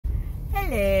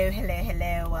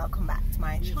Hello, welcome back to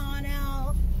my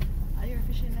channel. Are you a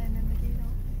fishing line in the kilo?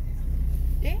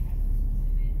 Eh?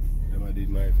 I did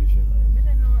my fishing line. I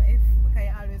don't know if because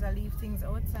you always leave things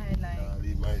outside like. I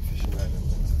leave my fishing line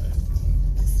outside.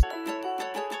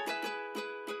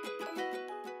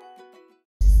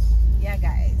 Yeah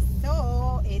guys,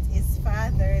 so it is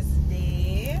Father's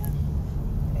Day.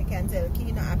 I can tell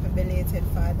Kino happy belated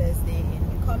Father's Day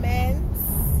in the comments.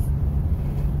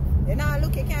 You know,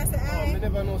 look, you can't say I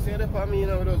never know, say that for me, you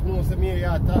know, just know, say me, you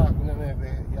talk, you know,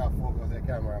 you focus the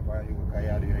camera upon you because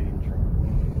you do your intro.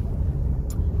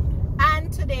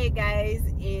 And today, guys,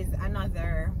 is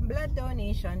another blood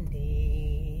donation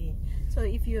day. So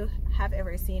if you have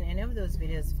ever seen any of those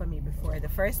videos for me before, the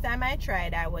first time I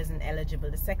tried, I wasn't eligible.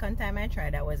 The second time I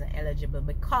tried, I wasn't eligible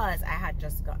because I had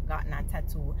just gotten a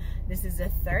tattoo. This is the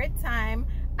third time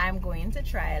I'm going to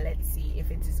try. Let's see if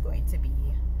it is going to be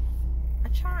a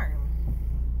charm.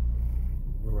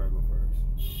 Where do I go first?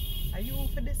 Are you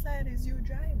for this side? Is you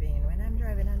driving? When I'm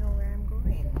driving, I know where I'm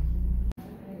going.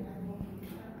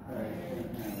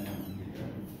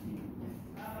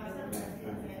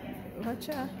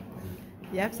 Gotcha.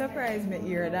 You have surprised me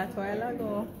here that while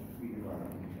ago.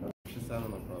 She said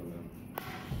no problem.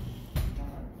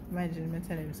 Imagine me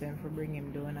telling him saying for bring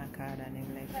him donor card and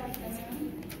him like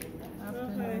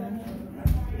afternoon.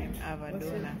 Him have a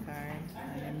donor card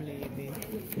and him leave it.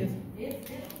 Yes.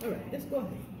 Alright, let's go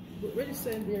ahead. Register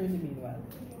in there in the meanwhile.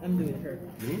 I'm doing her.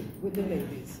 Me? With the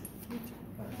ladies.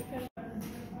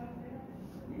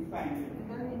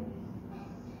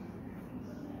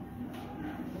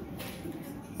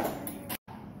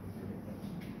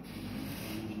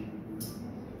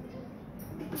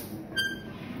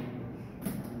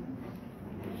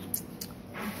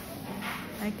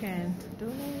 I can't do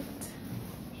it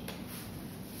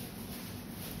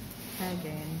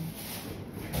again.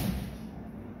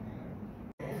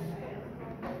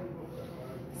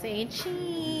 Say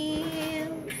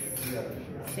cheers.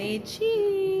 Say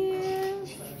cheers.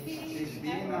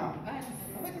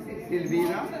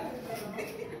 Silvina?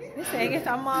 You say get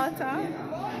a Malta.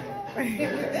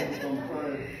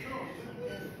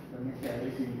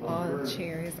 All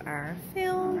chairs are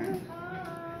filled.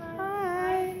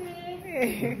 Hi.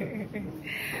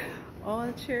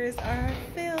 All chairs are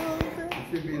filled.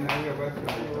 Hello.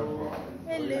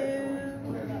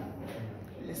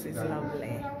 This is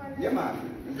lovely. Yeah, man.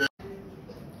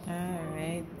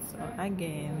 Alright, so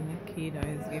again, Kido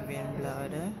is giving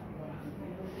blood.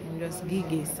 I'm just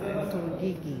giggy, so I'm too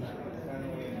giggy.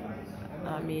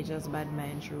 Me just bad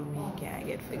mind through me, can't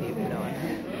get forgive blood.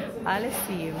 All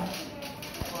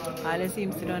I see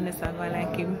him sit on the song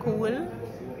like him cool.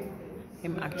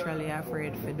 I'm actually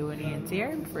afraid for doing it here.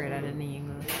 I'm afraid of the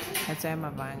needle. That's why I'm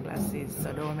having glasses,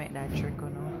 so don't make that trick, you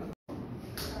know.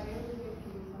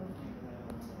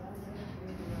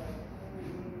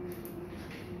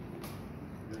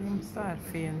 I'm start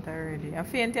faint already. I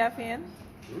faint, you faint?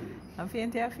 I'm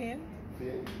faint, you faint?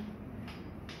 Faint?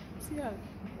 See ya.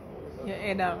 Your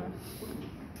head down.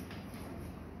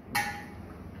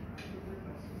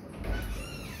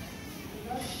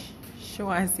 Show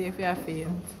and see if you're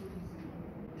faint.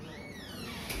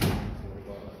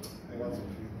 I got some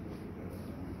food.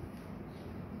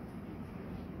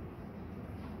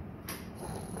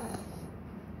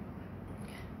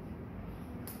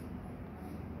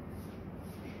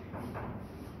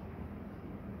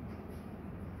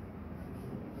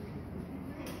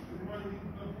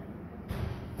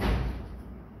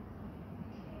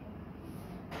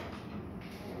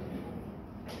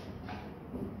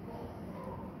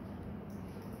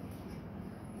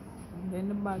 Then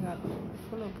the bag got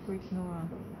full up quick now.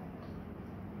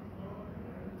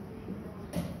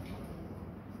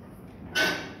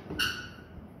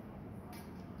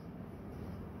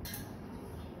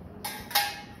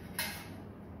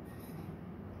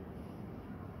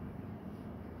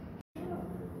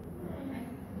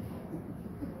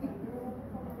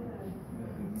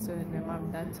 So them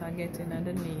have that target in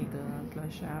the needle,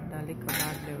 plus she have that little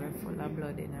bag there full of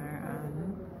blood in her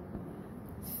hand.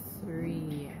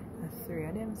 Three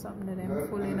of them, something of them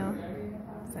full enough.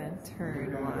 And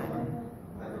third one.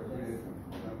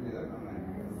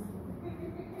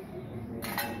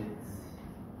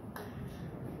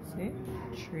 See?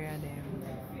 3 of them.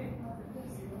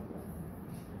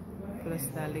 Plus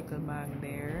that little bag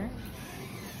there.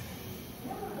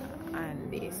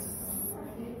 And this.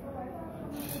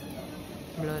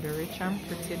 Blood rich and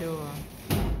pretty though.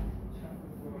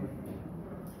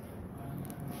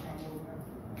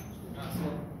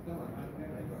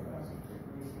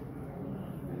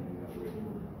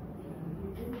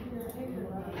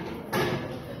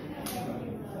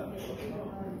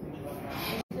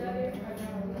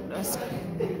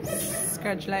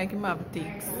 Scratch like him have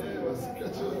ticks.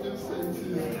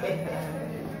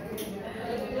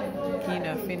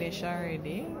 Kina finish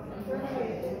already,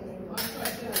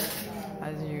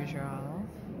 as usual.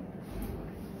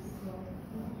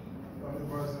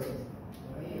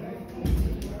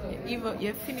 Eva,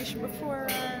 you finished before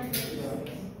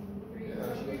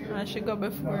I should go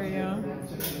before you.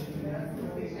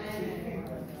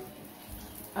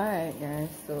 Alright guys,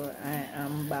 so I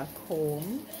am back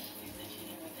home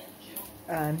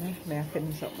and I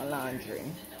finish up my laundry.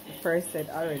 The first set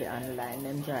already online,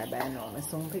 them dry by now. I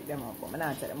soon pick them up, but I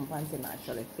not take them up until I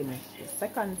actually finish the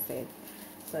second set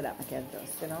so that I can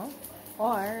just, you know.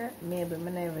 Or maybe I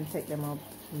not even take them up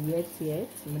yet. I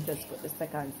just put the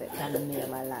second set on the nail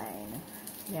line.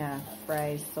 Yeah,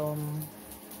 fry some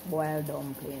boiled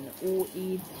dumpling. Who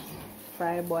eat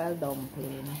fried boiled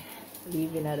dumpling?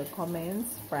 Leave in the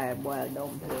comments fried boiled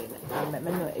dumpling and let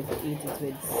me know if you eat it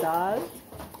with salt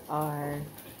or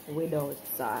without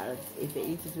salt. If you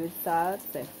eat it with salt,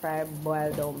 say fried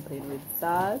boiled dumpling with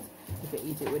salt. If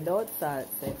you eat it without salt,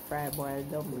 say fried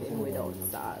boiled dumpling without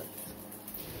salt.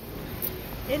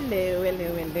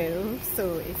 Hello.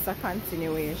 So it's a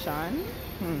continuation.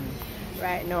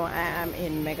 Right now I am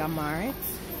in Mega Mart.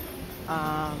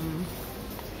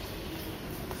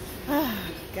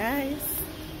 Guys,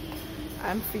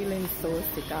 I'm feeling so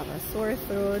sick. I have a sore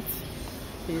throat.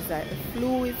 Feels like the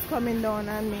flu is coming down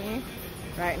on me.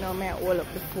 Right now, I hold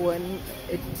up the phone.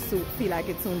 It feel like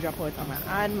it's soon drop out of my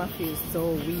hand. I feel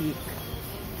so weak,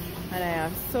 and I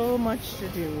have so much to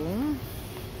do.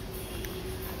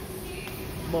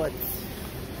 But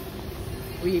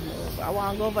we move. I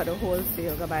want to go over the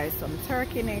wholesale, go buy some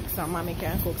turkey necks, so mommy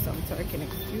can cook some turkey neck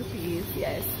stew peas.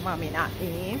 Yes, mommy, not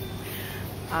me.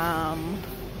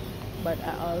 But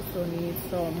I also need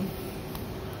some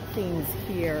things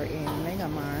here in Mega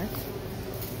Mart.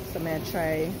 So I'm going to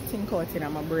try think out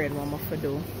in my brain what I'm going to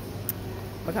do.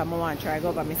 Because I want to try go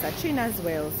over Mr. Chin as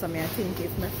well. So I'm going to think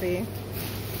if I feel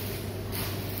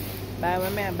buy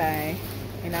what I buy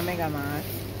in a Mega Mart,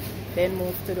 then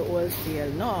move to the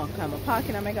wholesale. No, because I'm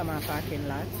parking a Mega Mart parking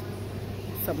lot.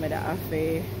 So I'm going to have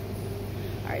to...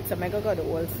 Alright, so I'm going to go to the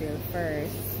wholesale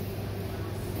first.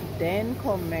 Then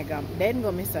come Mega, then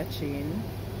go Mr. Chin.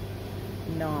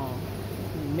 No,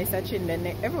 Mr. Chin, then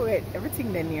everywhere,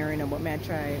 everything then near, you know, but I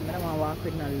try. I don't want to walk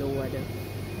with no load.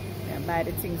 I buy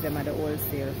the things them at the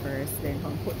wholesale first, then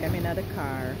come put them in the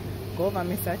car, go over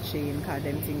Mr. Chin, because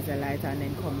them things are light, and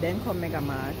then come Mega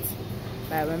Mart,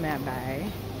 buy what I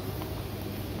buy,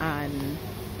 and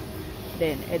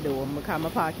then head home, because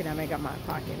I'm parking a Mega Mart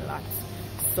parking lot.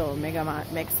 So Mega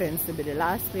Mart makes sense to be the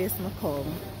last place I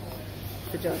come.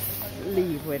 To just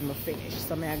leave when I finish.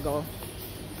 So I go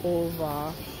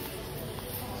over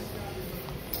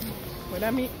where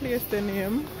that meat place the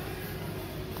name,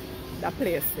 that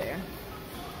place there,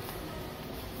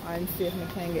 and see if I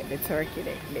can get the turkey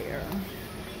neck there.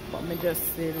 But I just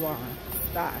still want to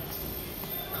start,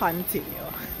 continue.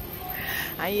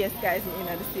 And yes guys, I'm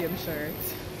in the same shirt.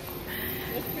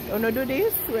 When you do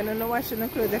this, when you wash your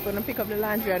clothes, if you pick up the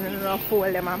laundry and you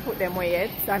fold them and put them away yet,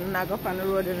 and I go up on the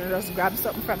road and you just grab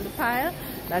something from the pile,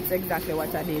 that's exactly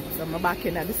what I did. So I'm back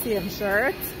in the same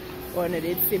shirt when you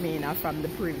did see me from the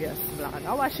previous vlog.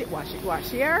 I wash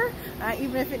here, and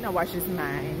even if it not wash, it's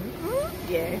mine.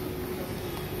 Yeah.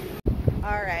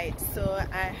 Alright, so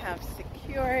I have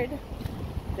secured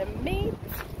the meat.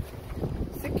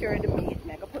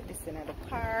 I go put this in the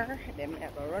car, then I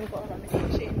go run over my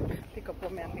kitchen, pick up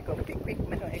what I pick up quick.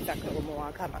 I know exactly what I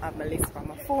want. I have my list from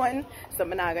my phone. So I'm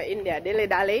going to go in there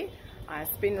dilly-dally and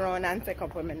spin around and take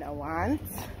up what I want.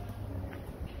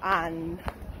 And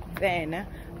then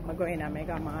I go in a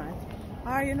Mega Mart.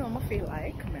 Or you know, I feel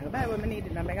like I buy what I need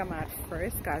in a Mega Mart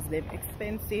first because they're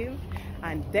expensive.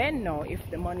 And then now, if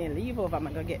the money leave over, I'm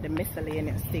going to get the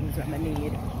miscellaneous things that I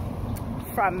need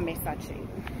from Mr. Chin.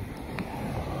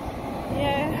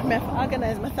 Yeah, I have to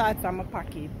organize my thoughts on my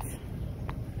pocket.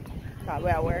 Because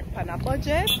I work on a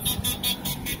budget.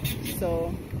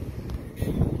 So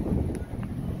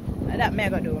that I'm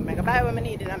going to do. I'm going to buy what I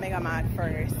need in a Mega Mart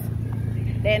first.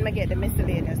 Then I get the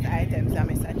miscellaneous items that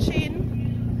Mr.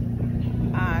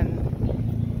 Chin and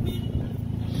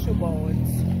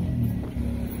shoeboats.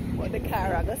 But the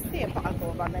car I go stay park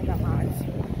over Mega Mart.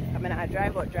 I'm going to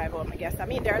drive out my guess. I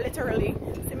mean, they're literally,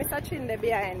 see Mr. Chin there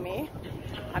behind me.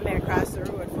 I'm going to cross the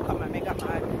road to come to Mega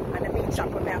Mart. And the meat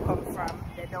shop where I come from,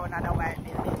 they're down at the white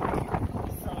building.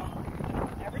 So,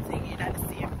 everything in the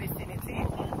same vicinity.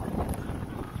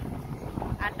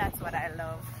 And that's what I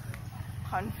love.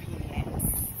 Convenience.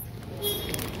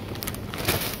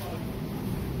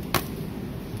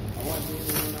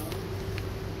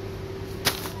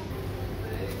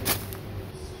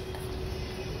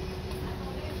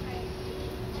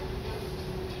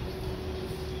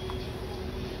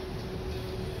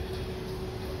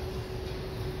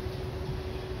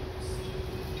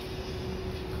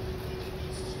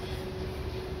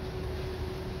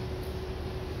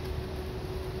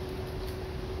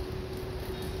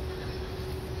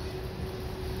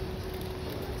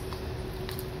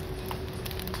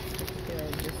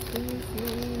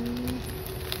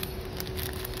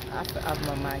 have to have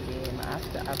my Maggie. I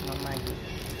have to have my Maggie.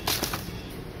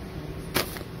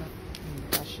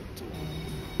 Wash it too.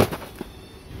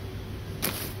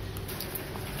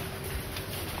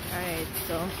 Alright,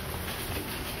 so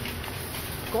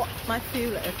got my few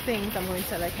little things. I'm going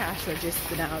to the cash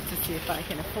register now to see if I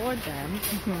can afford them.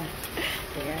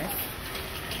 Yes.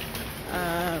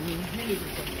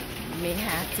 May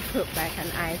have to put back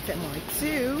an item or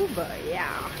two, but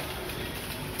yeah,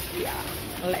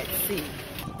 let's see.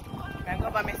 I'm going to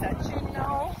go by Mr. Chin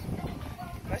now.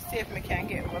 Let's see if we can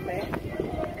get over me.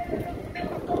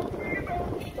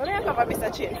 So I'm go by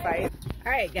Mr. Chin first.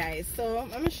 Alright guys, so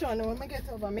I'm showing you when I get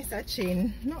over Mr.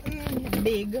 Chin. Nothing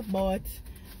big, but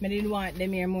I didn't want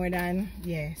them here more than,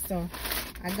 yeah. So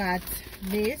I got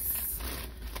this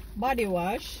body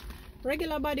wash.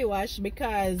 Regular body wash,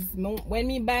 because when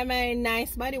me buy my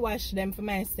nice body wash them for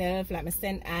myself, like my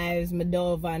St. Ives, my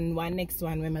Dove, and one next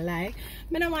one when I like,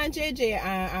 I don't want JJ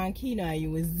and Kino I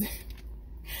use.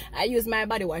 I use my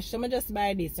body wash, so I just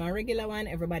buy this. So a regular one,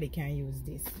 everybody can use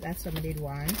this. That's what I did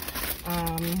want.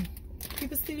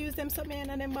 People still use them something in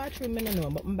them bathroom, I don't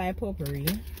know, but I buy potpourri.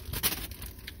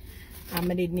 I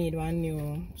did need one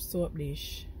new soap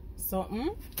dish,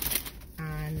 something,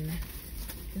 and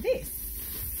this.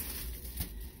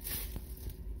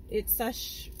 It's a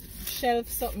shelf,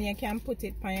 something you can put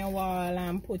it on your wall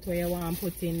and put where you want to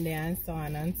put in there and so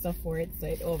on and so forth. So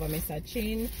it over Mr.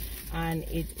 Chin, and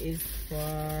it is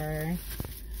for,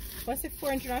 what's it,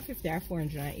 $450 or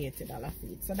 $480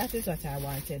 feet. So that is what I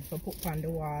wanted for put on the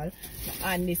wall.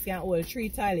 And this can hold 3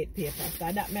 toilet paper, so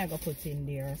that may I go put in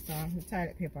there. So the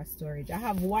toilet paper storage. I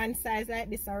have one size like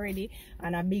this already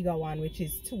and a bigger one which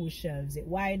is 2 shelves. It's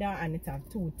wider and it have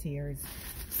 2 tiers.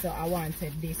 So I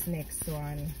wanted this next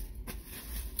one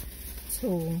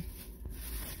too.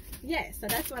 Yeah, so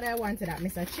that's what I wanted at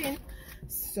Mr. Chin.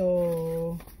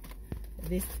 So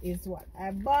this is what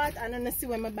I bought, and then I see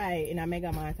when I buy it in a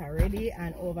Mega Mart already.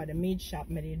 And over the meat shop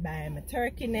I did buy my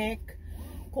turkey neck,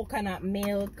 coconut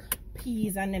milk,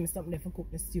 peas, and them something for cook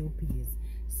the stew peas.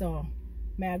 So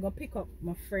may I go pick up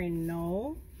my friend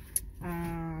now.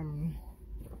 I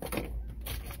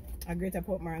great to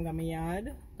put Maranga my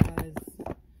yard because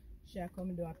she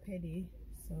come do a pedi.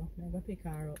 So I'm gonna pick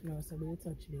her up now, so we'll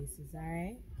touch bases,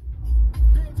 alright?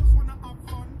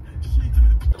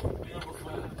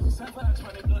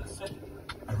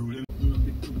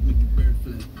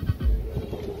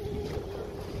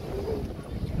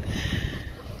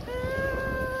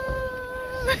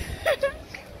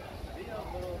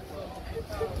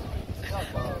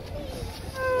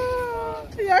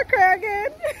 You're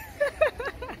crying.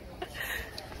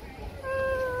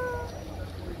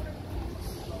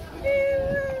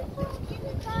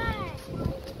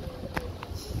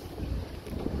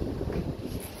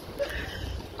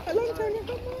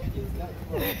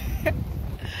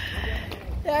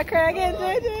 Yeah, cry again,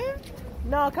 JJ?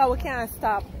 No, because we can't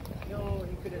stop. No,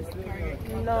 you could have slowed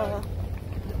down. No.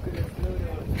 You could have slowed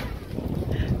down.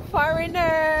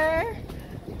 Foreigner!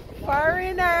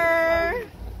 Foreigner!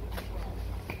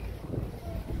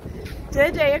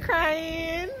 JJ, you're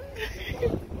crying?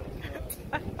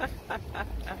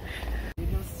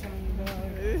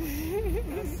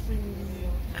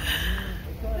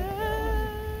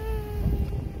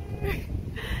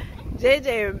 JJ,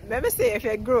 let me see if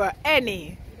you grew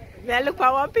any. Now look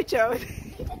at one picture.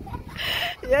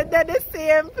 You're at the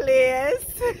same place.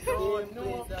 Oh,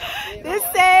 no. The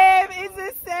same, it's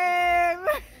the same.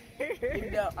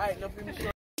 Alright, no, finish up.